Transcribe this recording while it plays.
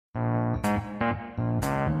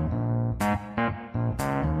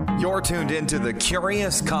You're tuned into The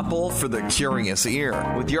Curious Couple for the Curious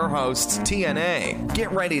Ear with your hosts, TNA.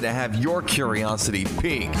 Get ready to have your curiosity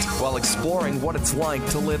piqued while exploring what it's like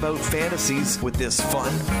to live out fantasies with this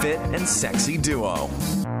fun, fit, and sexy duo.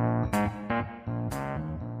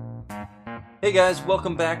 Hey guys,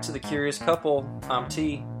 welcome back to The Curious Couple. I'm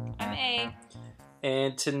T. I'm A.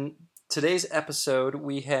 And today's episode,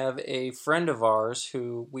 we have a friend of ours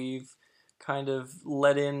who we've kind of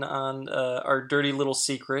let in on our dirty little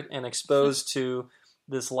secret and exposed to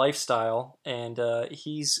this lifestyle. And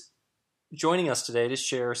he's joining us today to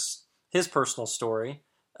share his personal story.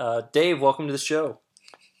 Dave, welcome to the show.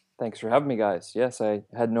 Thanks for having me, guys. Yes, I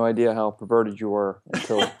had no idea how perverted you were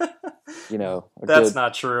until, that's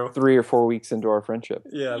not true. 3 or 4 weeks into our friendship.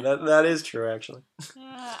 Yeah, that is true, actually.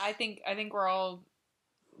 I think we're all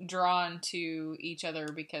drawn to each other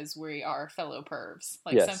because we are fellow pervs.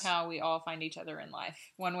 Yes. Somehow we all find each other in life,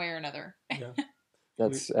 one way or another. Yeah.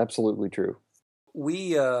 That's absolutely true.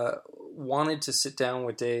 We wanted to sit down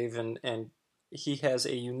with Dave, and he has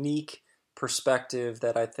a unique perspective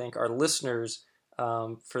that I think our listeners,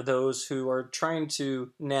 for those who are trying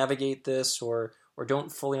to navigate this or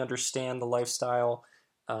don't fully understand the lifestyle,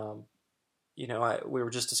 we were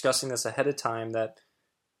just discussing this ahead of time, that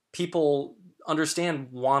people understand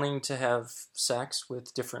wanting to have sex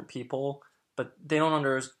with different people, but they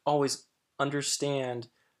don't always understand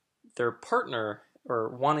their partner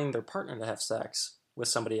or wanting their partner to have sex with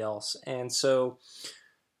somebody else. And so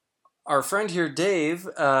our friend here, Dave,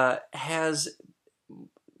 has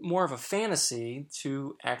more of a fantasy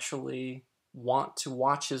to actually want to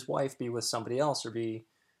watch his wife be with somebody else or be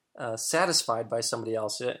satisfied by somebody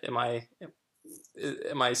else. Am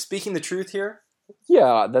I speaking the truth here?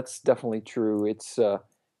 Yeah, that's definitely true. It's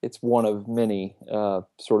one of many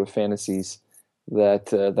sort of fantasies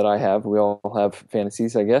that I have. We all have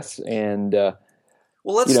fantasies, I guess. And well,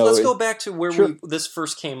 let's go back to where sure. this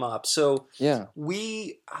first came up. So yeah,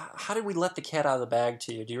 how did we let the cat out of the bag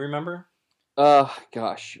to you? Do you remember?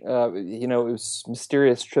 Gosh, it was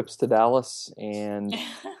mysterious trips to Dallas, and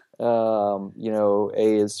A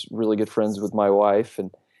is really good friends with my wife,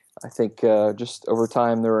 and I think just over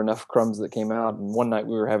time there were enough crumbs that came out. And one night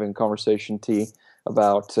we were having a conversation, T,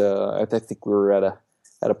 about I think we were at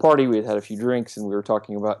a party. We had a few drinks, and we were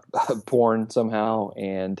talking about porn somehow,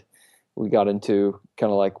 and we got into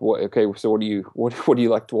kind of like, so what do you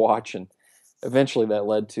like to watch? And eventually that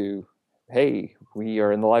led to, hey, we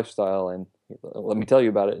are in the lifestyle, and let me tell you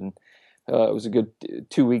about it. And it was a good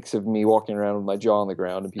 2 weeks of me walking around with my jaw on the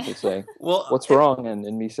ground and people saying, well, what's wrong?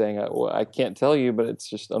 And me saying, I can't tell you, but it's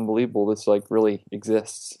just unbelievable. This really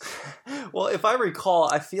exists. Well, if I recall,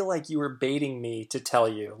 I feel like you were baiting me to tell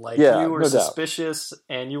you. Yeah, you were no suspicious doubt.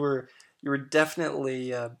 And you were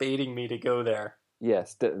definitely baiting me to go there.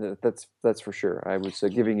 Yes, that's for sure. I was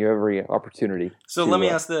giving you every opportunity. So let me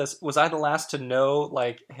ask this. Was I the last to know,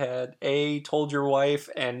 had A told your wife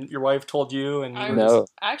and your wife told you? And you no.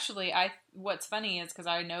 Actually, what's funny is because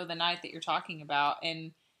I know the night that you're talking about,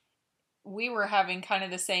 and we were having kind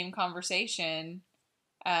of the same conversation.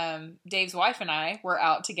 Dave's wife and I were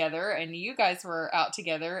out together, and you guys were out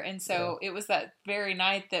together. And so It was that very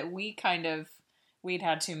night that we'd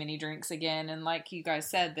had too many drinks again. And like you guys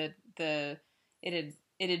said, that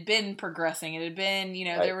it had been progressing. It had been,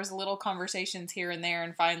 right. There was little conversations here and there,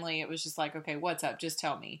 and finally it was just like, okay, what's up? Just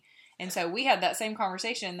tell me. And so we had that same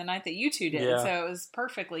conversation the night that you two did. Yeah. So it was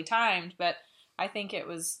perfectly timed, but I think it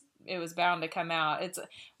was bound to come out.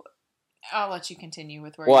 I'll let you continue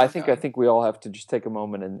with where you're going. I think we all have to just take a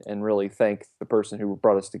moment and really thank the person who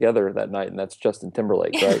brought us together that night, and that's Justin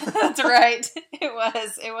Timberlake, right? That's right.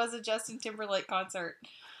 It was a Justin Timberlake concert.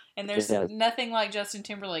 And there's nothing like Justin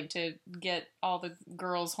Timberlake to get all the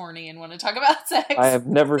girls horny and want to talk about sex. I have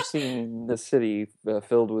never seen the city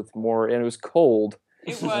filled with more, and it was cold.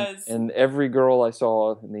 It was. And every girl I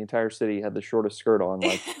saw in the entire city had the shortest skirt on.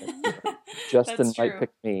 Justin might pick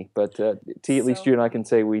me. But T, at least you and I can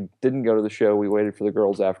say we didn't go to the show. We waited for the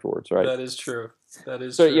girls afterwards, right? That is true.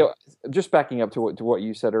 So, just backing up to what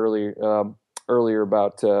you said earlier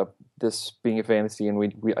about this being a fantasy,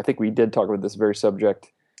 and I think we did talk about this very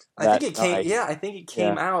subject. I think it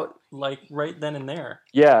came out right then and there.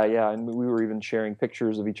 Yeah, and we were even sharing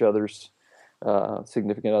pictures of each other's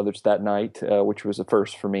significant others that night, which was a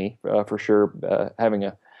first for me, for sure.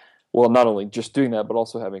 Having not only just doing that, but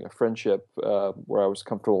also having a friendship where I was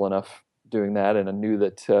comfortable enough doing that, and I knew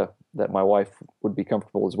that my wife would be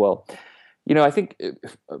comfortable as well. I think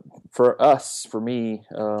for me,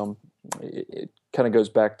 it kind of goes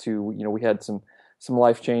back to we had some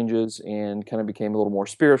life changes and kind of became a little more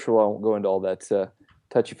spiritual. I won't go into all that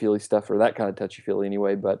touchy-feely stuff, or that kind of touchy-feely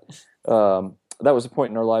anyway, but that was a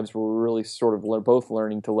point in our lives where we were really sort of both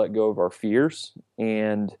learning to let go of our fears.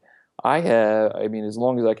 And I mean, as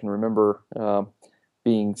long as I can remember,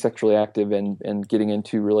 being sexually active and getting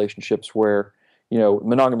into relationships where,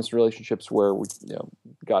 monogamous relationships where we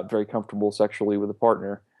got very comfortable sexually with a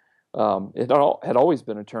partner, had always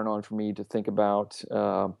been a turn on for me to think about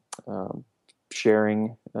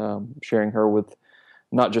sharing her with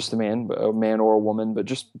not just a man or a woman, but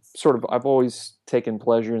just sort of, I've always taken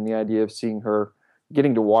pleasure in the idea of seeing her,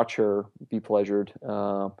 getting to watch her be pleasured,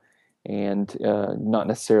 and not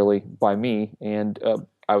necessarily by me. And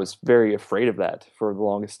I was very afraid of that for the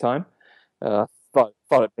longest time. Thought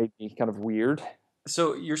it made me kind of weird.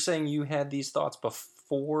 So you're saying you had these thoughts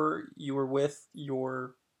before you were with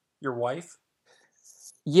your wife?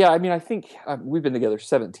 Yeah, I mean, I think we've been together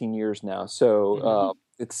 17 years now, so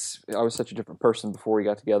I was such a different person before we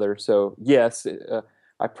got together. So yes,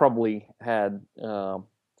 I probably had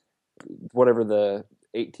whatever the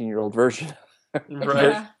 18-year-old version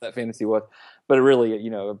Right. that fantasy was, but it really,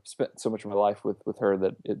 I've spent so much of my life with her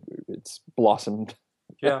that it's blossomed.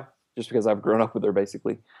 Yeah. Just because I've grown up with her,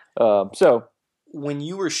 basically. So when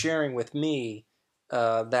you were sharing with me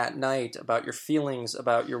that night about your feelings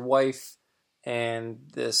about your wife and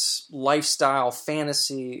this lifestyle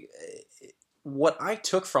fantasy, what I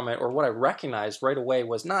took from it, or what I recognized right away,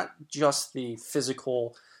 was not just the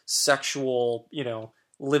physical, sexual,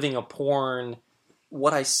 living a porn.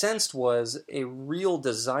 What I sensed was a real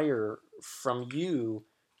desire from you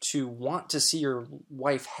to want to see your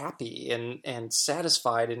wife happy and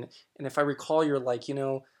satisfied. And if I recall, you're like,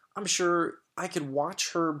 I'm sure I could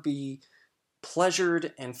watch her be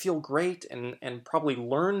pleasured and feel great and probably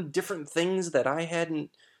learn different things that I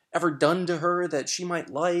hadn't ever done to her that she might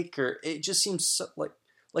like. Or it just seems so,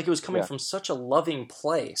 like it was coming from such a loving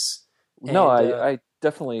place. No, I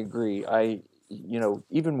definitely agree.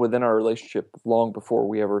 Even within our relationship, long before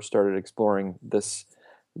we ever started exploring this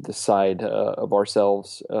side of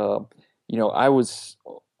ourselves, I was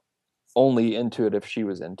only into it if she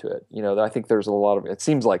was into it. I think it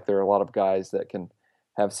seems like there are a lot of guys that can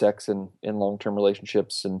have sex in long-term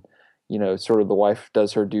relationships, and sort of the wife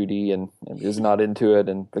does her duty and is not into it,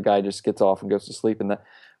 and the guy just gets off and goes to sleep. And that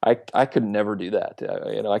I could never do that.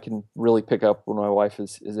 I can really pick up when my wife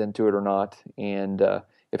is into it or not, and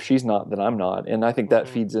if she's not, then I'm not. And I think that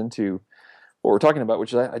feeds into what we're talking about,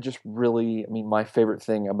 which is I just really, my favorite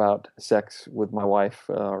thing about sex with my wife,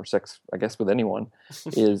 or sex, I guess, with anyone,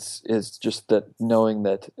 is just that knowing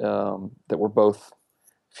that that we're both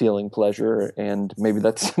feeling pleasure. And maybe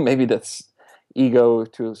that's ego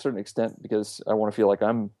to a certain extent, because I want to feel like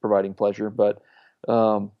I'm providing pleasure. But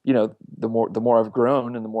the more I've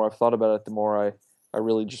grown and the more I've thought about it, the more I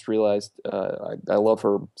really just realized I love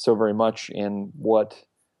her so very much, and what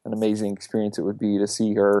an amazing experience it would be to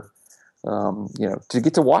see her. To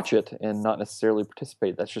get to watch it and not necessarily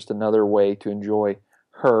participate. That's just another way to enjoy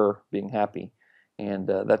her being happy, and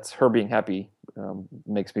that's her being happy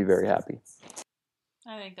makes me very happy.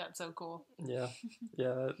 I think that's so cool. Yeah,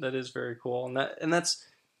 that is very cool, and that's,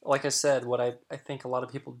 like I said, what I think a lot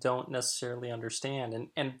of people don't necessarily understand.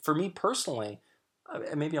 And for me personally,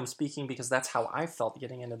 maybe I'm speaking because that's how I felt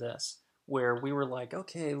getting into this, where we were like,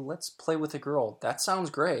 okay, let's play with a girl. That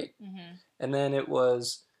sounds great, and then it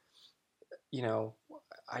was.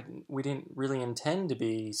 We didn't really intend to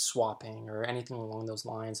be swapping or anything along those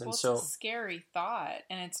lines. And it's a scary thought,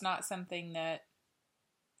 and it's not something that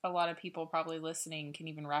a lot of people probably listening can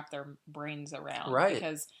even wrap their brains around. Right.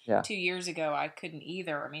 Because 2 years ago, I couldn't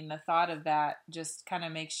either. The thought of that just kind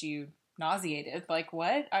of makes you nauseated. Like,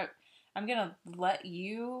 what? I'm going to let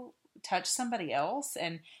you touch somebody else?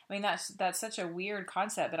 And that's such a weird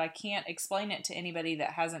concept, but I can't explain it to anybody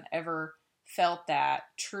that hasn't ever felt that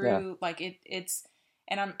true. Like it's,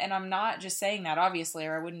 and I'm not just saying that obviously,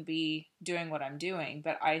 or I wouldn't be doing what I'm doing,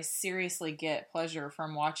 but I seriously get pleasure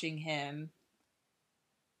from watching him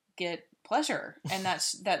get pleasure. And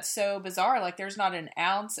that's so bizarre. Like, there's not an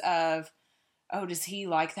ounce of, oh, does he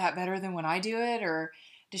like that better than when I do it? Or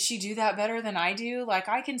does she do that better than I do? Like,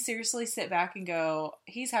 I can seriously sit back and go,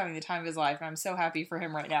 he's having the time of his life, and I'm so happy for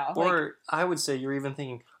him right now. Or I would say you're even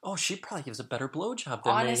thinking, oh, she probably gives a better blowjob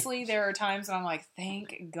than me. Honestly, there are times when I'm like,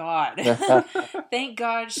 thank God. Thank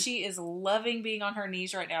God she is loving being on her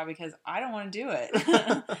knees right now, because I don't want to do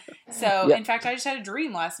it. So, in fact, I just had a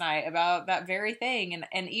dream last night about that very thing.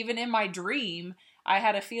 And even in my dream, I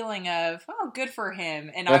had a feeling of, oh, good for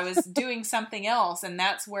him. And I was doing something else. And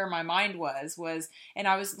that's where my mind was, and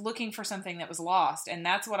I was looking for something that was lost. And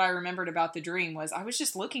that's what I remembered about the dream was I was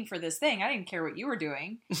just looking for this thing. I didn't care what you were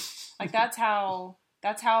doing. Like, that's how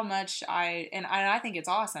that's how much and I think it's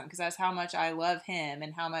awesome because that's how much I love him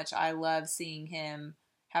and how much I love seeing him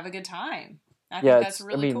have a good time. I think that's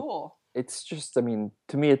really cool. It's just, to me,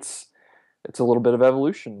 it's a little bit of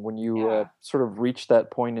evolution when you sort of reach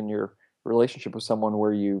that point in your relationship with someone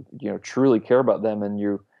where you truly care about them, and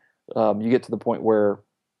you get to the point where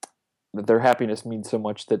their happiness means so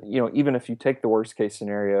much that even if you take the worst case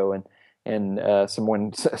scenario and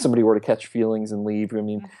somebody were to catch feelings and leave,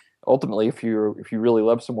 ultimately if you really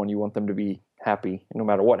love someone, you want them to be happy no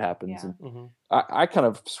matter what happens. Yeah. And I kind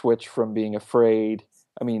of switched from being afraid.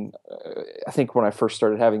 I think when I first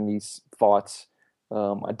started having these thoughts,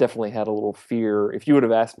 I definitely had a little fear. If you would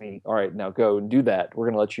have asked me, all right, now go and do that, we're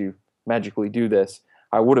going to let you magically do this,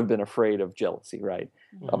 I would have been afraid of jealousy, right?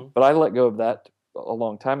 But I let go of that a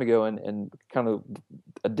long time ago, and kind of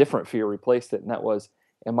a different fear replaced it, and that was,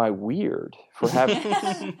 am I weird for having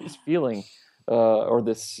this feeling or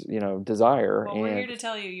this desire? Well, we're here to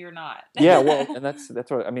tell you you're not. Yeah, well, and that's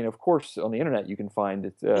what of course on the internet you can find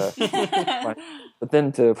it, but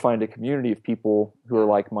then to find a community of people who are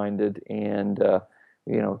like-minded, and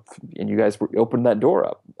and you guys opened that door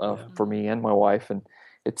up for me and my wife, and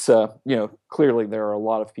it's clearly there are a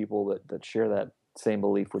lot of people that share that same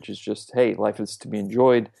belief, which is just, hey, life is to be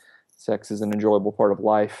enjoyed, sex is an enjoyable part of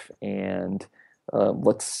life, and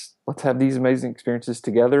let's have these amazing experiences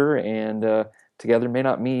together. And together may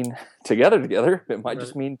not mean together, it might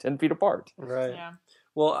just mean 10 feet apart. Right. Yeah.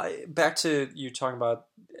 Well, back to you talking about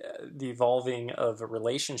the evolving of a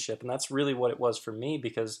relationship, and that's really what it was for me,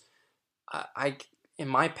 because I in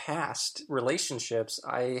my past relationships,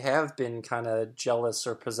 I have been kind of jealous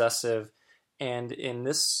or possessive, and in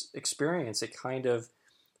this experience, it kind of,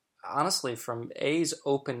 honestly, from A's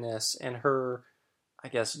openness and her, I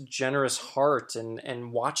guess, generous heart,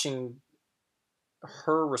 and watching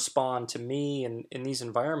her respond to me in these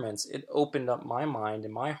environments, it opened up my mind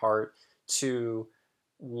and my heart to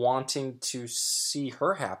wanting to see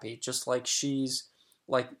her happy, just like she's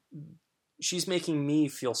making me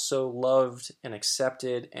feel so loved and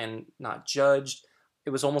accepted and not judged. It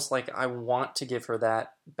was almost like I want to give her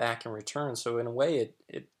that back in return. So in a way,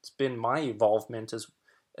 it's been my evolvement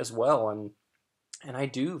as well. And I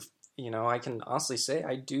do, I can honestly say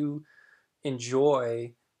I do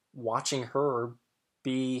enjoy watching her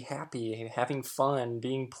be happy, having fun,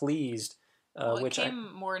 being pleased. It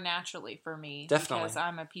came more naturally for me. Definitely. Because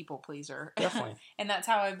I'm a people pleaser. Definitely. And that's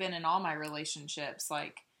how I've been in all my relationships.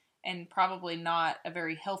 And probably not a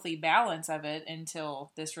very healthy balance of it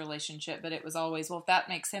until this relationship, but it was always, well, if that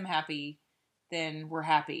makes him happy, then we're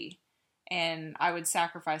happy. And I would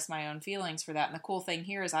sacrifice my own feelings for that. And the cool thing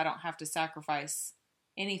here is I don't have to sacrifice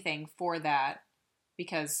anything for that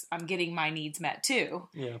because I'm getting my needs met too.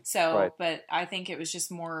 Yeah. So, Right. But I think it was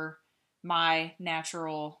just more my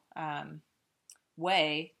natural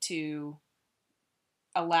way to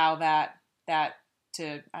allow that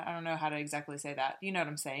to, I don't know how to exactly say that. You know what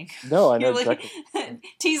I'm saying? No, I know exactly.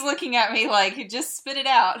 T's looking at me like, just spit it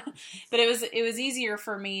out. But it was easier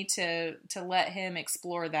for me to let him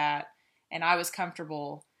explore that, and I was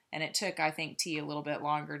comfortable. And it took, I think, T a little bit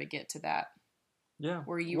longer to get to that. Yeah.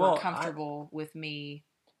 Where you were comfortable with me.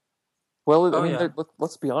 Well,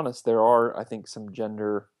 let's be honest. There are, I think, some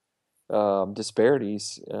gender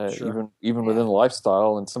disparities, Sure. even within the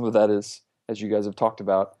lifestyle, and some of that is, as you guys have talked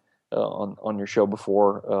about on your show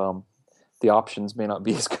before, the options may not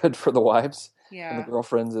be as good for the wives and the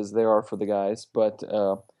girlfriends as they are for the guys. But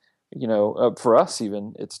for us,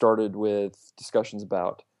 even it started with discussions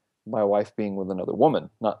about my wife being with another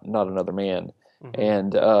woman, not another man,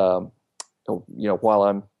 and while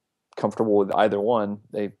I'm comfortable with either one,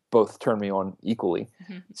 they both turn me on equally.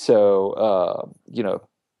 So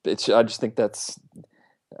I just think that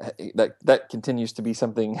continues to be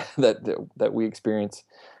something that we experience,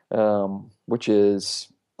 which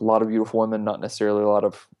is a lot of beautiful women, not necessarily a lot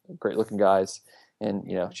of great looking guys. And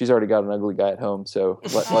she's already got an ugly guy at home, so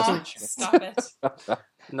Stop it.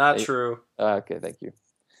 Not true. Okay, thank you.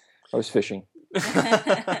 I was fishing.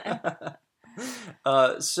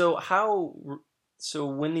 So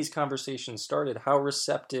when these conversations started, how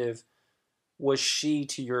receptive was she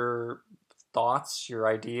to your thoughts, your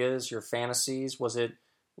ideas, your fantasies? Was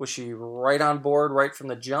she right on board right from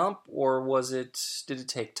the jump, or did it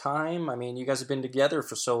take time? I mean, you guys have been together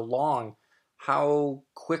for so long. How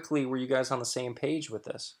quickly were you guys on the same page with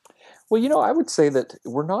this? Well, I would say that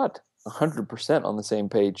we're not 100% on the same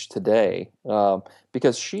page today,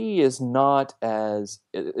 because she is not as,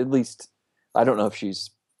 at least, I don't know if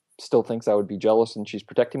she's still thinks I would be jealous and she's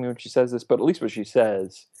protecting me when she says this, but at least what she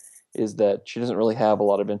says is that she doesn't really have a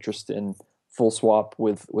lot of interest in full swap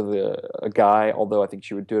with a guy, although I think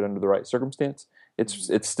she would do it under the right circumstance.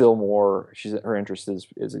 it's still more. Her interest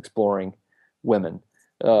is exploring women.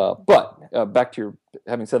 But back to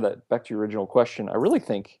having said that, back to your original question, I really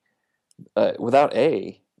think without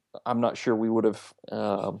I'm not sure we would have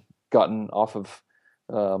gotten off of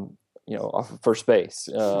off of first base.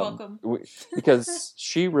 Welcome. Because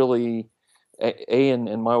she really,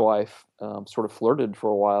 and my wife sort of flirted for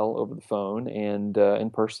a while over the phone and in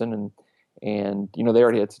person, and they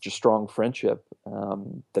already had such a strong friendship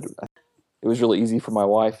that it was really easy for my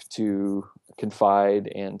wife to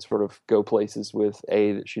confide and sort of go places with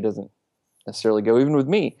that she doesn't necessarily go even with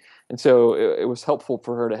me. And so it was helpful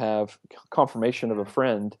for her to have confirmation of a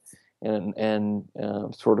friend and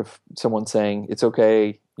sort of someone saying it's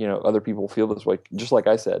okay, other people feel this way, just like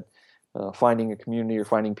I said, finding a community or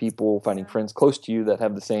finding friends close to you that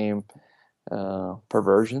have the same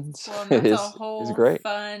perversions. Well, that's a whole is great.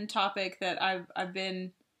 Fun topic that I've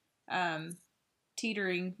been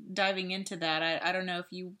diving into that. I don't know if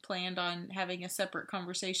you planned on having a separate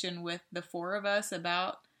conversation with the four of us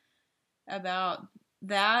about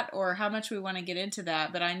that, or how much we want to get into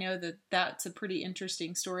that, but I know that that's a pretty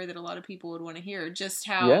interesting story that a lot of people would want to hear, just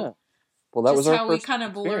how how we kind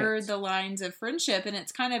of blurred the lines of friendship, and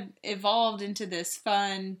it's kind of evolved into this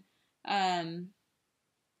fun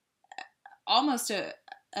almost I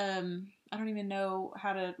don't even know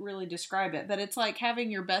how to really describe it, but it's like having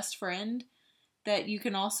your best friend that you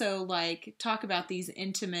can also like talk about these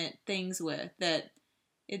intimate things with, that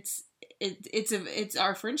it's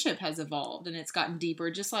our friendship has evolved and it's gotten deeper,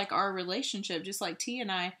 just like our relationship, just like T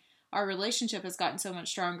and I, our relationship has gotten so much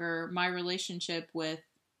stronger. My relationship with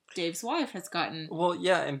Dave's wife has gotten... Well,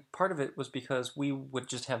 yeah, and part of it was because we would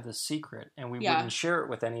just have this secret and we wouldn't share it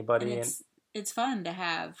with anybody. And it's fun to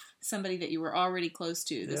have somebody that you were already close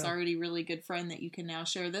to, this already really good friend that you can now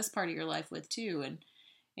share this part of your life with too. And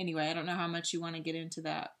anyway, I don't know how much you want to get into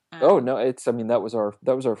that. That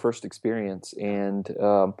was our first experience, and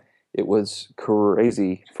it was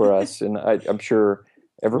crazy for us, and I'm sure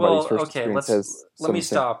everybody's first experience has. Let me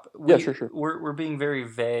stop. Sure. We're being very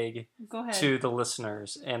vague Go ahead. to the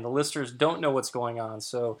listeners, and the listeners don't know what's going on.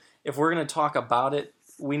 So if we're going to talk about it,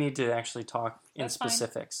 we need to actually talk in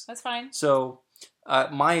specifics. That's fine. So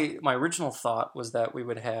my original thought was that we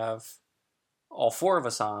would have all four of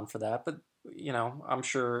us on for that, but I'm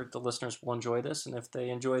sure the listeners will enjoy this, and if they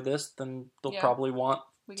enjoy this, then they'll probably want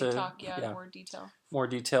to talk in more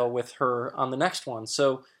detail with her on the next one.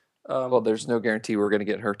 So there's no guarantee we're going to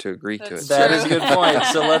get her to agree to it. That is a good point.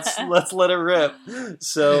 So let's let it rip.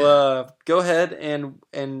 So go ahead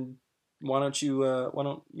and why don't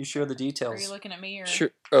you share the details? Are you looking at me or? Sure.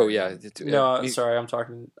 Oh yeah. No, sorry. I'm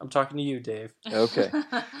talking to you, Dave. Okay.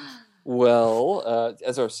 Well,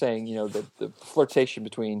 as I was saying, the flirtation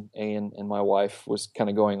between A and my wife was kind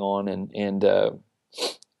of going on, and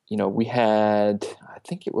we had, I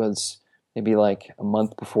think it was maybe like a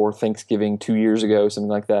month before Thanksgiving 2 years ago, something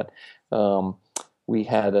like that. We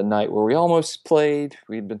had a night where we almost played.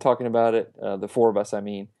 We'd been talking about it, the four of us, I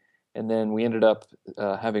mean. And then we ended up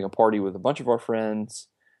having a party with a bunch of our friends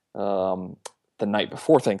the night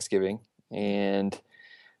before Thanksgiving, and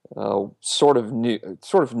sort of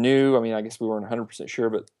knew. I mean, I guess we weren't 100% sure,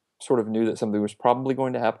 but sort of knew that something was probably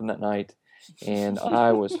going to happen that night. And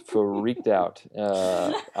I was freaked out.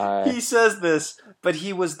 He says this, but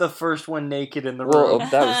he was the first one naked in the room. Well,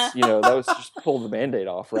 that was just pull the Band-Aid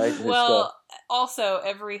off, right? Well, also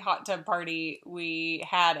every hot tub party we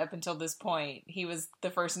had up until this point, he was the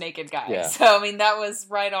first naked guy. Yeah. So I mean, that was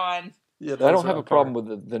right on. Yeah, I don't have a problem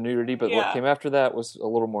with the nudity, but what came after that was a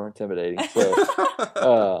little more intimidating.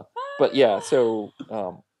 So, but yeah, so.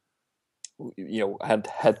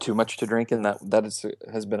 Had too much to drink, and that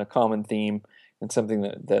has been a common theme and something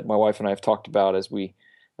that my wife and I have talked about as we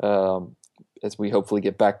hopefully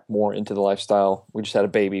get back more into the lifestyle. We just had a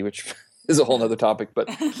baby, which is a whole nother topic, but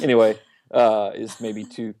anyway, is maybe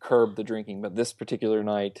to curb the drinking. But this particular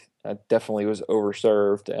night, I definitely was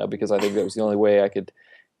overserved because I think that was the only way I could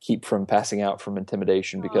keep from passing out from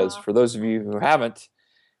intimidation. Because for those of you who haven't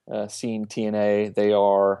seen TNA, they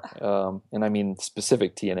are, and I mean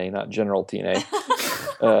specific TNA, not general TNA.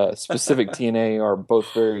 Specific TNA are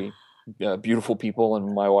both very beautiful people,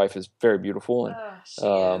 and my wife is very beautiful. And she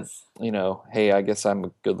is. Hey, I guess I'm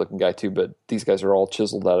a good-looking guy too, but these guys are all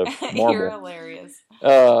chiseled out of marble. You're hilarious.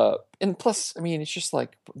 And plus, I mean, it's just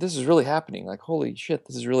like this is really happening. Like, holy shit,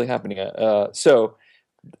 this is really happening. So,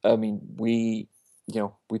 I mean, we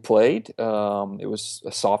played. It was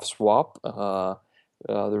a soft swap.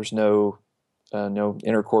 There was no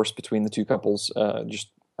intercourse between the two couples. I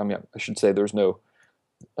should say there was no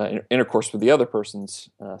intercourse with the other person's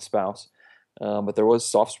spouse. But there was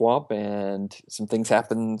soft swap, and some things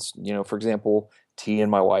happened. For example, T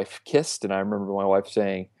and my wife kissed, and I remember my wife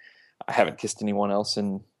saying, "I haven't kissed anyone else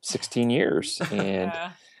in 16 years." And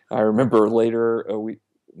Yeah. I remember later,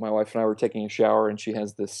 my wife and I were taking a shower, and she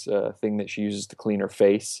has this thing that she uses to clean her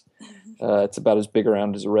face. It's about as big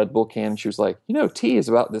around as a Red Bull can. She was like, T is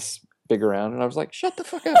about this big around. And I was like, shut the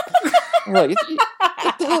fuck up. I'm like,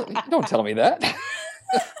 don't tell me that.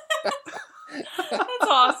 That's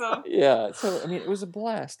awesome. Yeah. So, I mean, it was a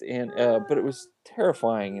blast. And but it was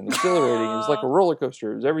terrifying and exhilarating. It was like a roller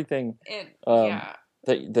coaster. It was everything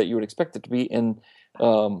that you would expect it to be. And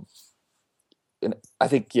I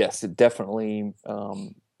think, yes, it definitely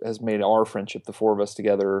has made our friendship, the four of us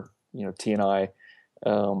together, T and I,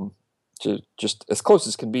 just as close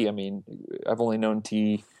as can be. I mean, I've only known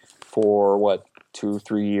T for 2 or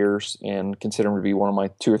 3 years, and consider him to be one of my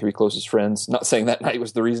 2 or 3 closest friends. Not saying that night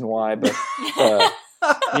was the reason why, but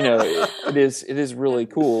it is really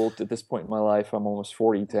cool at this point in my life. I'm almost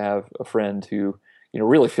 40 to have a friend who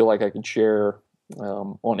really feel like I can share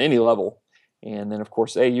on any level. And then, of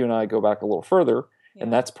course, you and I go back a little further,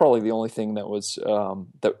 and that's probably the only thing that was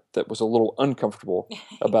that was a little uncomfortable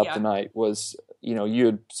about the night was, you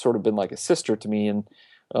had sort of been like a sister to me, and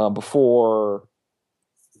before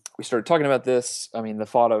we started talking about this, I mean, the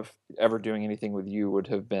thought of ever doing anything with you would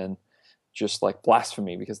have been just like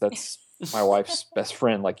blasphemy, because that's my wife's best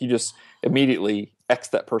friend. Like, you just immediately X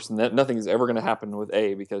that person. That nothing is ever going to happen with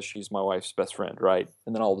A because she's my wife's best friend, right?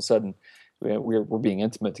 And then all of a sudden, we're being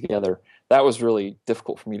intimate together. That was really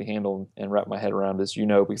difficult for me to handle and wrap my head around, as you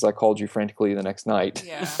know, because I called you frantically the next night.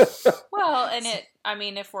 Yeah. Well, and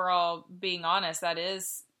if we're all being honest, that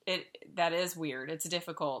is weird. It's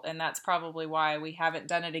difficult, and that's probably why we haven't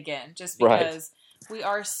done it again, just because we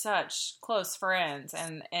are such close friends,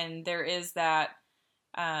 and there is that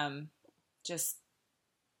just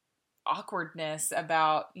awkwardness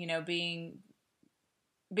about being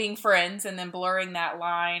friends and then blurring that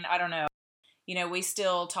line. I don't know. We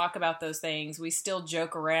still talk about those things. We still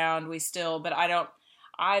joke around. But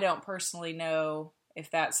I don't personally know if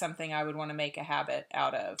that's something I would want to make a habit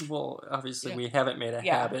out of. Well, obviously we haven't made a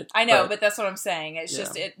habit. I know, but that's what I'm saying. It's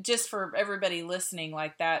just for everybody listening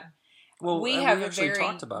like that. Well, we have a very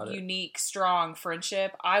unique, strong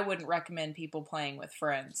friendship. I wouldn't recommend people playing with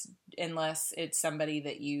friends unless it's somebody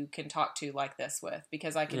that you can talk to like this with,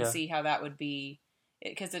 because I can see how that would be,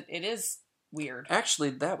 because it is weird. Actually,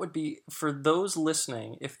 that would be, for those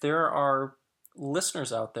listening, if there are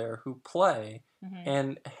listeners out there who play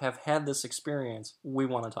and have had this experience, we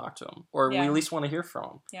want to talk to them, or we at least want to hear from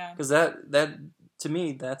them. Yeah. Because that to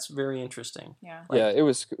me, that's very interesting. Yeah. It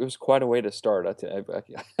was quite a way to start.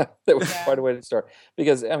 That was quite a way to start,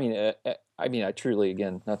 because I mean, I truly,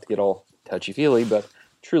 again, not to get all touchy feely, but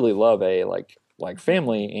truly love like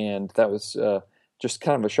family, and that was just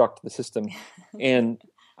kind of a shock to the system. And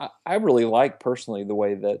I really like personally the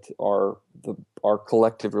way that our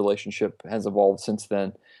collective relationship has evolved since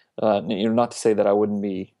then. Not to say that I wouldn't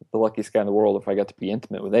be the luckiest guy in the world if I got to be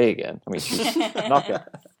intimate with A again. I mean, she's not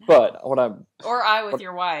that. But with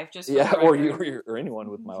your wife, just or you or anyone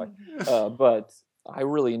with my wife. But I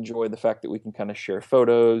really enjoy the fact that we can kind of share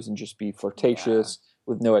photos and just be flirtatious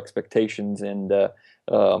with no expectations. And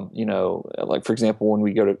like, for example, when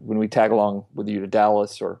we tag along with you to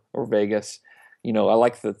Dallas or Vegas. I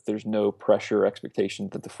like that there's no pressure or expectation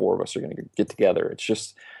that the four of us are going to get together. It's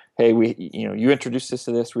just, hey, you introduced us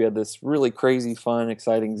to this. We had this really crazy, fun,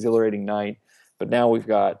 exciting, exhilarating night. But now we've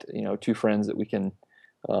got, 2 friends that we can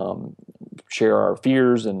share our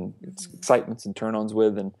fears and excitements and turn-ons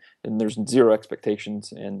with. And there's zero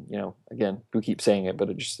expectations. And, again, we keep saying it, but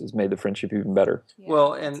it just has made the friendship even better. Yeah,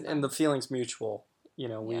 well, and the feeling's mutual.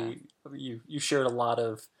 You shared a lot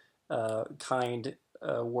of kind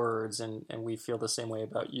words, and we feel the same way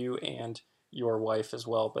about you and your wife as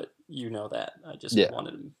well, but that. I just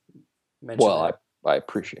wanted to mention that. I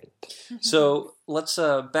appreciate it. So let's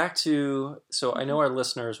back to, I know our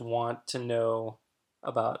listeners want to know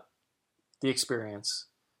about the experience.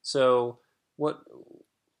 So we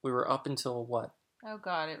were up until what? Oh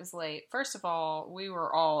God, it was late. First of all, we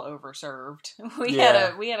were all overserved. We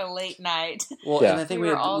had a late night. Well, and I think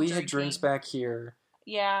we had drinks back here.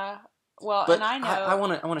 Yeah. Well, but and I know I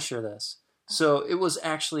want to share this. So it was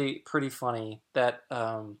actually pretty funny that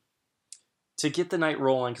to get the night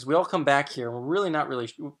rolling, because we all come back here and we're really not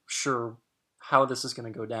really sure how this is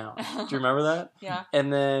going to go down. Do you remember that? Yeah.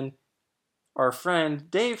 And then our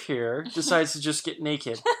friend Dave here decides to just get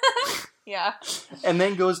naked. Yeah. And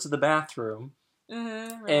then goes to the bathroom.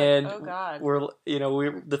 Mm-hmm. And like, oh God.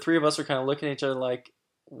 we're the 3 of us are kind of looking at each other like,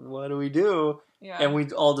 what do we do? Yeah. And we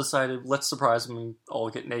all decided, let's surprise him and all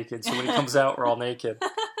get naked. So when he comes out, we're all naked.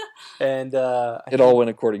 And it all went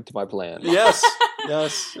according to my plan. Yes.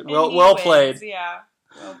 Well wins. played. Yeah.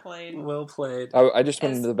 Well played. Well played. I just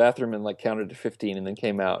went into the bathroom and counted to 15 and then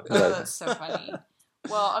came out. Oh, that's so funny.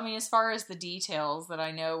 Well, I mean, as far as the details that I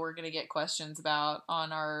know we're going to get questions about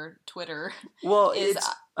on our Twitter. Well,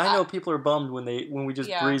 I know people are bummed when we just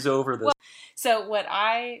breeze over this. Well, so what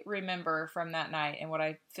I remember from that night and what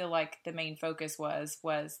I feel like the main focus was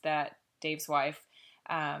that Dave's wife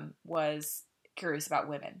was curious about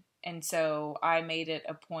women. And so I made it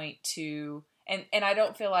a point to, and I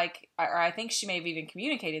don't feel like, or I think she may have even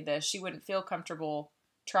communicated this, she wouldn't feel comfortable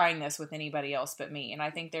trying this with anybody else but me. And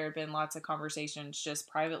I think there had been lots of conversations just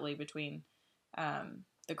privately between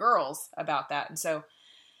the girls about that. And so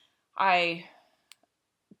I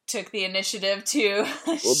took the initiative to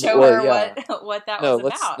show her what that was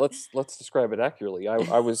about. Let's describe it accurately.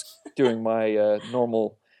 I was doing my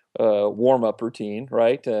normal warm-up routine,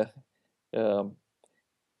 right?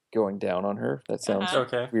 Going down on her. That sounds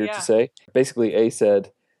weird to say. Basically, A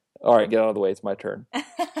said, "All right, get out of the way. It's my turn."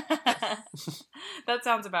 That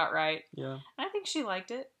sounds about right. Yeah. I think she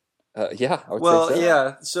liked it. Yeah, I would say so.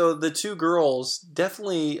 Yeah. So the two girls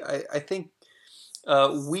definitely, I think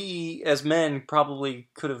we as men probably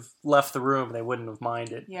could have left the room. They wouldn't have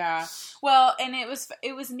minded. Yeah. Well, and it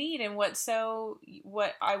was neat. And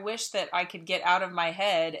what I wish that I could get out of my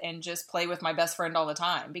head and just play with my best friend all the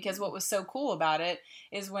time. Because what was so cool about it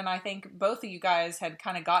is when I think both of you guys had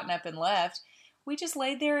kind of gotten up and left, we just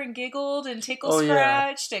laid there and giggled and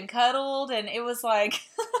scratched and cuddled. And it was like,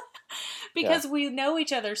 because we know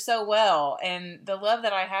each other so well. And the love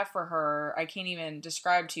that I have for her, I can't even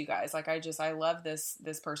describe to you guys. Like, I love this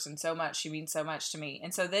person so much. She means so much to me.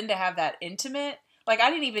 And so then to have that intimate, like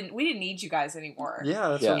we didn't need you guys anymore. Yeah,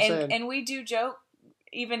 that's what I'm saying. And we do joke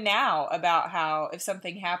even now about how if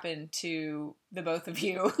something happened to the both of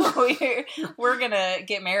you, we're going to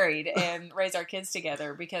get married and raise our kids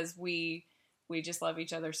together because we just love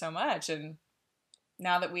each other so much. And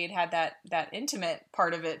now that we had that intimate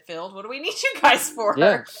part of it filled, what do we need you guys for?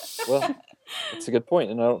 Yeah, well, that's a good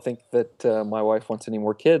point. And I don't think that my wife wants any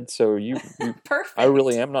more kids. So you perfect. I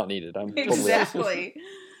really am not needed. I'm exactly.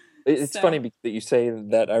 It's funny that you say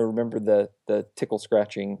that. I remember the tickle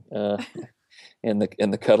scratching and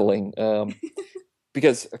the cuddling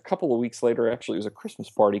because a couple of weeks later, actually, it was a Christmas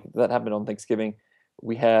party that happened on Thanksgiving.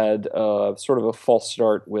 We had sort of a false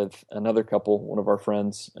start with another couple, one of our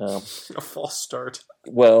friends. A false start.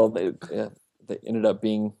 Well, they ended up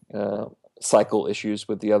being cycle issues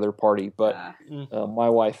with the other party, but my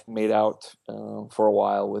wife made out for a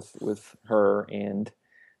while with her, and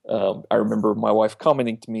I remember my wife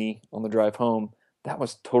commenting to me on the drive home, that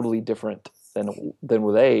was totally different than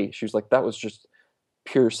with A. She was like, that was just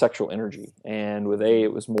pure sexual energy, and with A,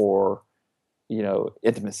 it was more,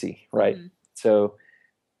 intimacy, right? Mm-hmm. So,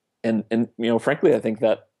 and frankly, I think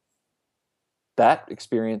that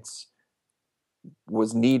experience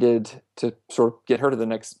was needed to sort of get her to the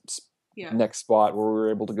next spot where we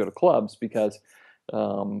were able to go to clubs, because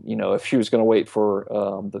if she was going to wait for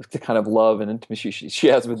the kind of love and intimacy she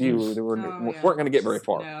has with you, we weren't going to get very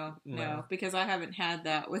far. No, because I haven't had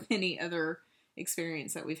that with any other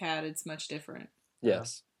experience that we've had. It's much different.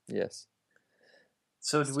 Yes.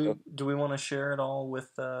 So do we want to share it all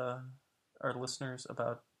with our listeners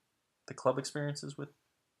about the club experiences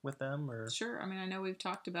with them? Or sure. I mean, I know we've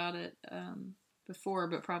talked about it before,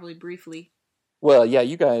 but probably briefly. Well, yeah,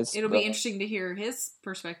 you guys. It'll be interesting to hear his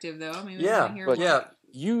perspective, though. I mean,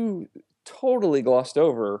 you totally glossed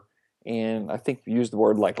over, and I think you used the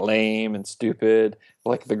word like lame and stupid,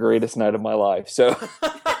 like the greatest night of my life. So,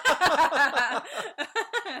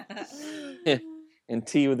 and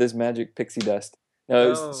T with his magic pixie dust. No, it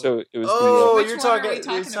was. You're talking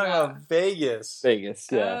about Vegas. Vegas,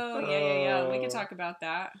 yeah. Oh, yeah. We can talk about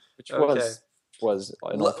that. Which was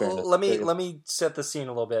in all fairness, let me set the scene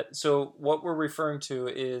a little bit. So what we're referring to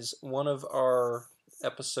is one of our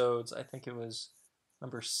episodes, I think it was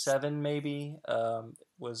number 7 maybe,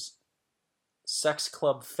 was Sex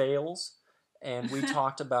Club Fails, and we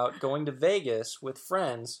talked about going to Vegas with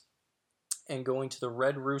friends and going to the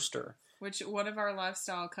Red Rooster, which one of our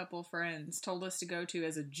lifestyle couple friends told us to go to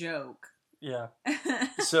as a joke. Yeah.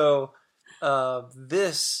 So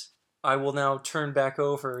this I will now turn back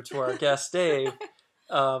over to our guest, Dave,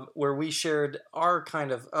 where we shared our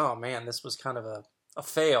kind of, oh man, this was kind of a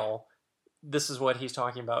fail. This is what he's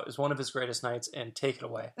talking about, is one of his greatest nights, and take it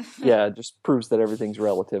away. Yeah, it just proves that everything's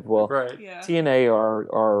relative. Well, right. TNA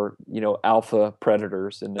are alpha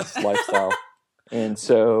predators in this lifestyle. And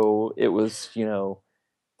so it was,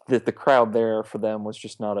 that the crowd there for them was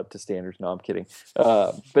just not up to standards. No, I'm kidding.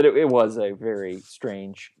 But it was a very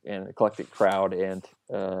strange and eclectic crowd, and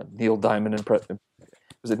Neil Diamond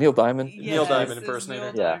was it Neil Diamond? Yes, Neil Diamond it's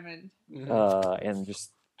impersonator. Neil Diamond. And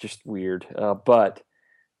just weird. But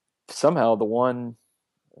somehow one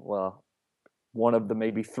of the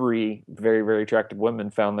maybe three very, very attractive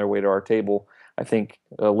women found their way to our table, I think,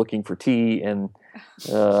 looking for tea, and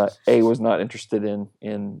A was not interested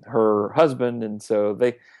in her husband, and so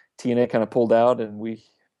TNA kind of pulled out, and we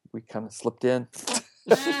kind of slipped in.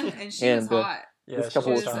 And she was hot. Yeah, this couple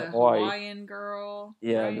She was was from a Hawaii. Hawaiian girl.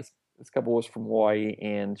 Yeah, right? this couple was from Hawaii,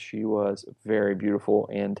 and she was very beautiful.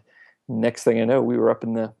 And next thing I know, we were up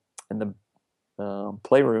in the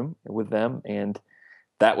playroom with them, and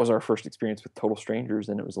that was our first experience with total strangers,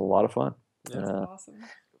 and it was a lot of fun. Yeah. Awesome.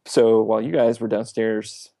 So while you guys were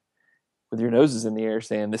downstairs with your noses in the air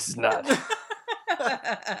saying this is not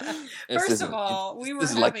First of all, we were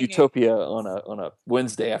this is like having utopia on a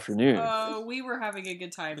Wednesday afternoon. we were having a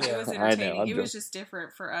good time. Yeah. It was I know, entertaining. I'm It was joking. just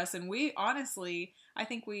different for us, and we honestly, I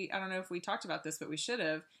don't know if we talked about this, but we should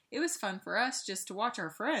have. It was fun for us just to watch our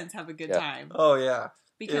friends have a good Yeah. time. Oh yeah.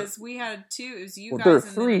 Because we had two. It was you Well, guys. there are and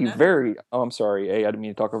then three another. very. Oh, I'm sorry. Hey, I didn't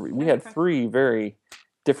mean to talk over you. We had Okay. three very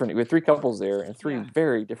different. We had three couples there and three Yeah.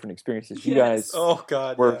 very different experiences. You Yes. guys Oh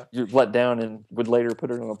God. were Yeah. you're let down and would later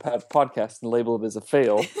put it on a podcast and label it as a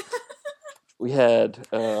fail. We had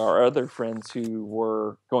our other friends who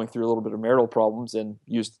were going through a little bit of marital problems and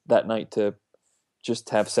used that night to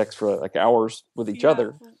just have sex for like hours with each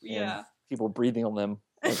other. Yeah. And people breathing on them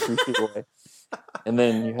like 3 feet away. And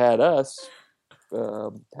then you had us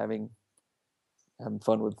having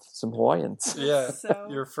fun with some Hawaiians. Yeah. So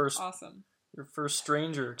Your first awesome.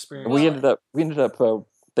 stranger experience. And we ended up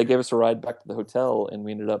they gave us a ride back to the hotel, and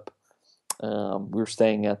we ended up we were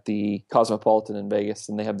staying at the Cosmopolitan in Vegas,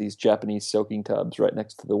 and they have these Japanese soaking tubs right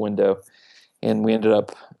next to the window, and we ended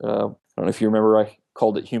up I don't know if you remember, I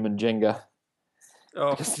called it human Jenga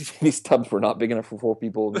Oh. because these tubs were not big enough for 4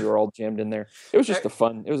 people, and we were all jammed in there. It was just a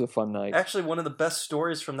fun night. Actually, one of the best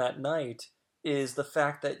stories from that night is the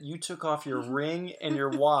fact that you took off your ring and your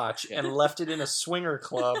watch and left it in a swinger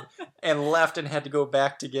club and left and had to go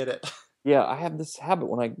back to get it. Yeah, I have this habit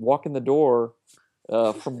when I walk in the door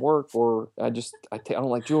from work, or I don't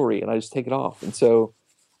like jewelry, and I just take it off. And so,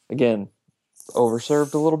 again,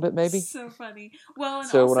 overserved a little bit maybe. So funny. Well, and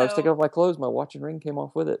So also, when I was taking off my clothes, my watch and ring came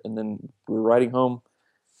off with it, and then we were riding home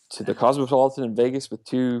to the Cosmopolitan in Vegas with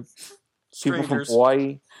 2 people from Strangers.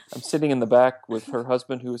 Hawaii. I'm sitting in the back with her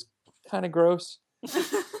husband, who was kind of gross,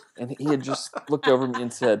 and he had just looked over me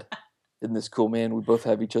and said, "Isn't this cool, man? We both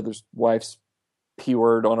have each other's wife's P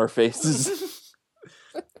word on our faces."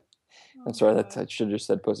 I'm sorry, I should have just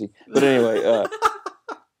said pussy. But anyway,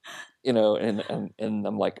 and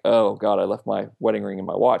I'm like, oh God, I left my wedding ring and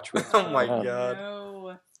my watch. Oh my God. God.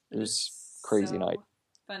 No. It was crazy night.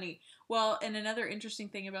 Funny. Well, and another interesting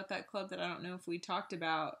thing about that club that I don't know if we talked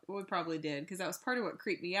about, well, we probably did, because that was part of what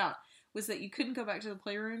creeped me out, was that you couldn't go back to the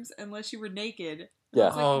playrooms unless you were naked. And I Yeah.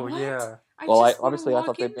 was like, Oh what? yeah. Well, just wanna I walk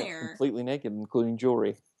thought they in went there. completely naked, including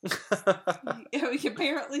jewelry.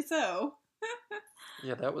 Apparently so.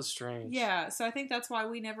 Yeah, that was strange. Yeah, so I think that's why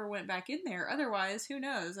we never went back in there. Otherwise, who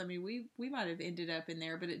knows? I mean, we might have ended up in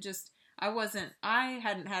there, but it just, I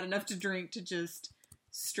hadn't had enough to drink to just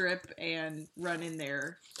strip and run in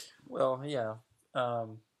there. Well, yeah.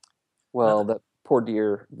 Well, that poor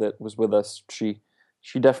dear that was with us, she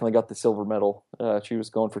definitely got the silver medal. She was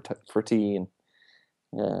going for tea, and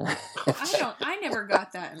I never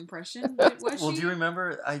got that impression. Was Well, she? do you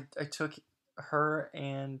remember I took her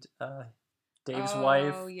and Dave's Oh,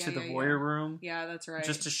 wife yeah, to the yeah, voyeur yeah. room Yeah, that's right.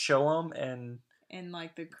 just to show them, and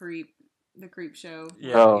like the creep show.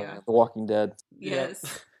 yeah, yeah. The Walking Dead. Yes.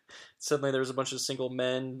 Yeah. Suddenly there was a bunch of single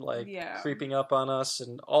men like Yeah. creeping up on us,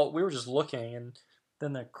 and we were just looking, and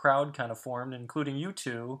then the crowd kind of formed, including you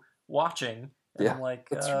two watching. And Yeah, I'm like,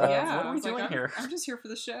 that's what right. Yeah, are I we was like, doing here? I'm just here for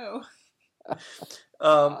the show.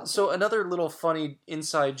 So another little funny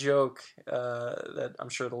inside joke that I'm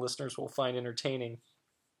sure the listeners will find entertaining.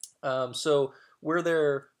 So we're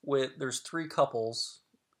there there's 3 couples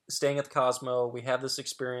staying at the Cosmo. We have this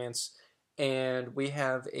experience, and we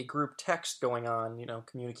have a group text going on,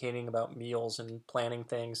 communicating about meals and planning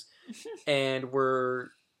things. And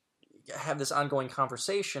have this ongoing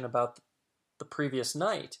conversation about the previous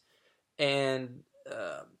night. And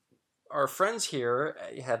our friends here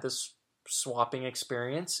had this swapping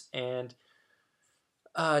experience, and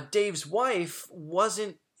Dave's wife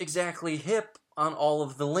wasn't exactly hip on all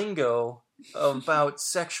of the lingo about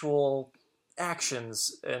sexual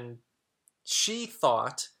actions, and she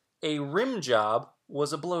thought a rim job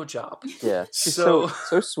was a blowjob. Yeah, she's So-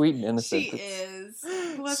 so sweet and innocent. She is.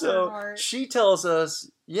 Bless So her heart. she tells us,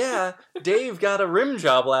 yeah, Dave got a rim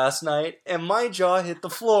job last night, and my jaw hit the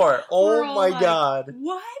floor. We're Oh all my like, God.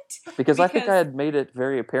 What? Because I think I had made it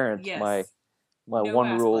very apparent, Yes. my No one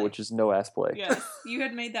ass rule, play. which is no ass play. Yes, you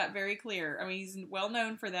had made that very clear. I mean, he's well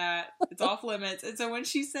known for that. It's off limits. And so when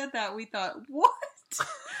she said that, we thought, what?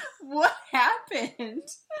 What happened?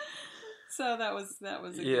 So that was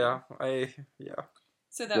a Yeah,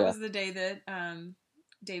 So that was the day that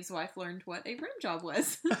Dave's wife learned what a rim job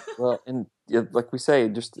was. Well, and like we say,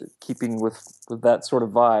 just keeping with that sort of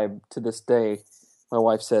vibe to this day, my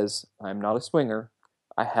wife says, I'm not a swinger.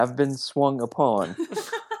 I have been swung upon,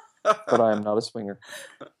 but I am not a swinger.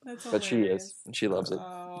 That's But she is, and she loves it.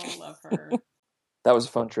 Oh, love her. That was a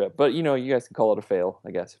fun trip. But, you guys can call it a fail,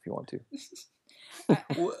 I guess, if you want to.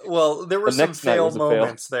 Well, there were The some next night fail was a fail.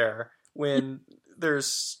 moments there when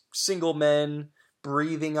there's single men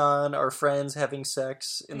breathing on our friends having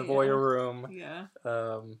sex in the Yeah. voyeur room. Yeah.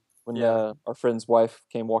 When our friend's wife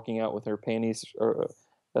came walking out with her panties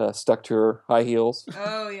stuck to her high heels.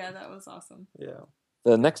 Oh, yeah, that was awesome. Yeah.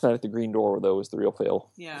 The next night at the Green Door, though, was the real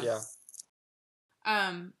fail. Yeah.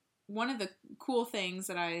 One of the cool things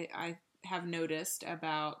that I have noticed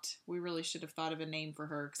about, we really should have thought of a name for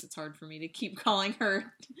her because it's hard for me to keep calling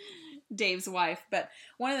her Dave's wife, but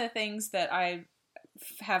one of the things that I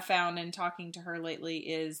have found in talking to her lately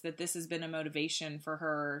is that this has been a motivation for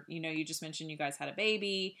her. You just mentioned you guys had a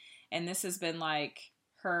baby, and this has been like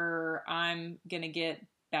her, I'm gonna get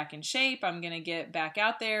back in shape, I'm gonna get back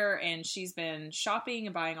out there, and she's been shopping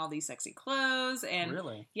and buying all these sexy clothes, and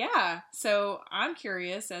Really? yeah, so I'm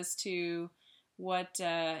curious as to what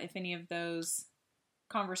if any of those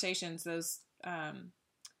conversations, those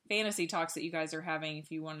fantasy talks that you guys are having,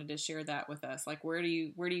 if you wanted to share that with us, like where do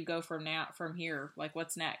you go from here, like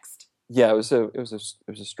what's next? Yeah, it was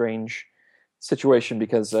a strange situation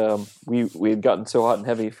because we had gotten so hot and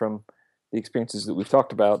heavy from the experiences that we've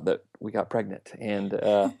talked about that we got pregnant, and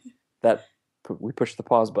we pushed the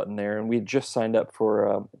pause button there, and we had just signed up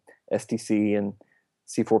for STC and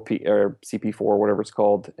C4P or CP4, whatever it's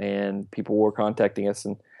called, and people were contacting us,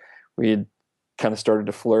 and we had kind of started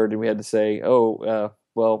to flirt, and we had to say,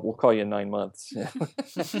 well, we'll call you in 9 months.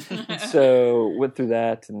 So went through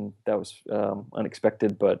that, and that was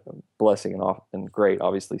unexpected, but a blessing and great,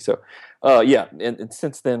 obviously. So, and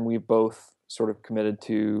since then we've both sort of committed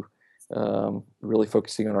to really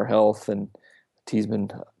focusing on our health, and T's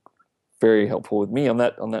been very helpful with me on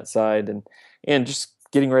that side, and just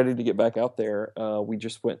getting ready to get back out there. We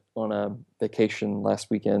just went on a vacation last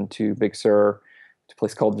weekend to Big Sur, to a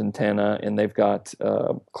place called Ventana, and they've got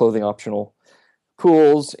clothing optional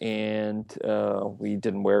pools, and we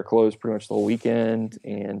didn't wear clothes pretty much the whole weekend,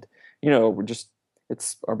 and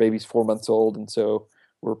it's our baby's 4 months old, and so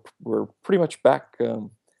we're pretty much back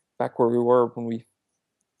where we were when we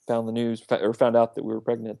found the news or found out that we were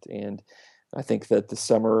pregnant. And I think that this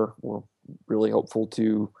summer we're really hopeful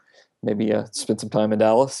to maybe spend some time in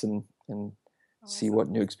Dallas and see what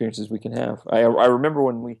new experiences we can have. I remember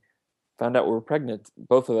when we found out we were pregnant,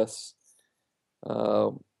 both of us,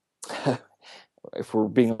 if we're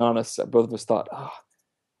being honest, both of us thought,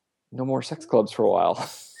 no more sex clubs for a while.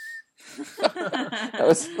 That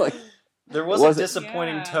was like, there was a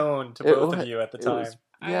disappointing tone to both of you at the time.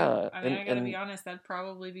 Yeah, I gotta be honest. That'd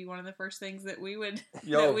probably be one of the first things that we would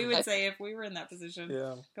say if we were in that position.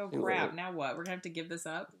 Yeah. Go crap. Now what? We're gonna have to give this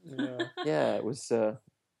up. Yeah. Yeah. It was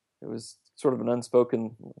sort of an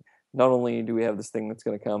unspoken. Not only do we have this thing that's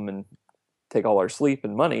going to come and take all our sleep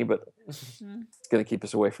and money, but it's going to keep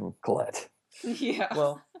us away from Colette. Yeah.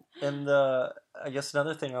 Well, and I guess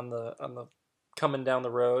another thing on the coming down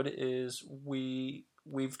the road is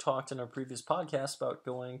we've talked in our previous podcast about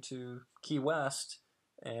going to Key West.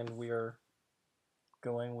 And we are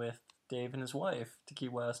going with Dave and his wife to Key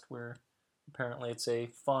West, where apparently it's a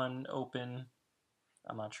fun, open,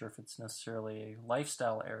 I'm not sure if it's necessarily a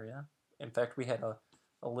lifestyle area. In fact, we had a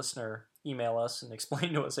listener email us and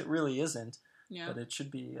explain to us it really isn't. Yeah. But it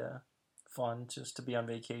should be fun just to be on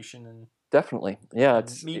vacation and definitely. Yeah,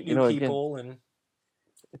 it's meet new people, again, and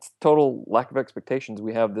it's total lack of expectations.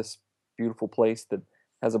 We have this beautiful place that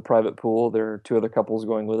has a private pool. There are 2 other couples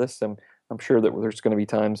going with us, and I'm sure that there's going to be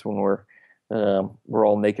times when we're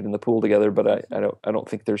all naked in the pool together, but I don't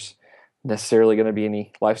think there's necessarily going to be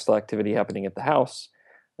any lifestyle activity happening at the house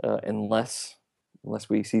unless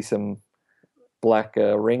we see some black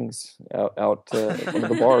rings out one of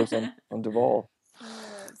the bars on Duval.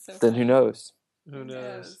 So then who knows? Who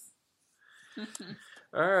knows?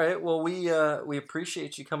 All right. Well, we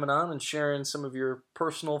appreciate you coming on and sharing some of your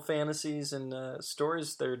personal fantasies and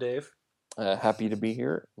stories there, Dave. Happy to be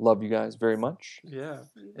here. Love you guys very much. Yeah.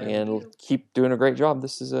 And keep doing a great job.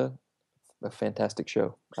 This is a fantastic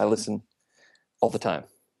show. I listen all the time.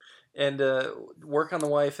 And work on the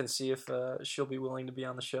wife and see if she'll be willing to be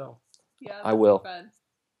on the show. Yeah, I will. Fun.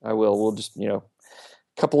 I will. We'll just,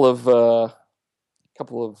 couple of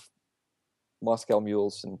Moscow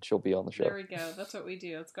mules and she'll be on the show. There we go. That's what we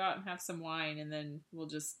do. Let's go out and have some wine, and then we'll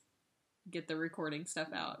just get the recording stuff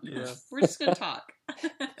out. Yeah. We're just going to talk.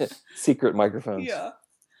 Secret microphones. Yeah.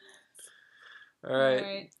 All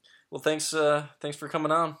right. Well, thanks for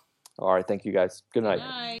coming on. All right. Thank you, guys. Good night. Good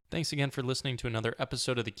night. Thanks again for listening to another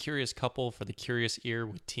episode of The Curious Couple for the Curious Ear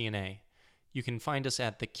with TNA. You can find us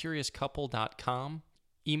at thecuriouscouple.com,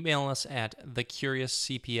 email us at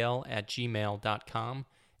thecuriouscpl@gmail.com,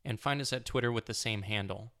 and find us at Twitter with the same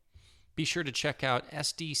handle. Be sure to check out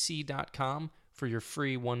sdc.com for your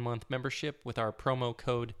free 1-month membership with our promo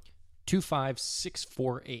code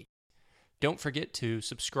 25648. Don't forget to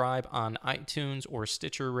subscribe on iTunes or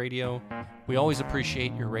Stitcher Radio. We always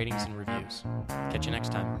appreciate your ratings and reviews. Catch you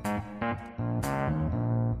next time.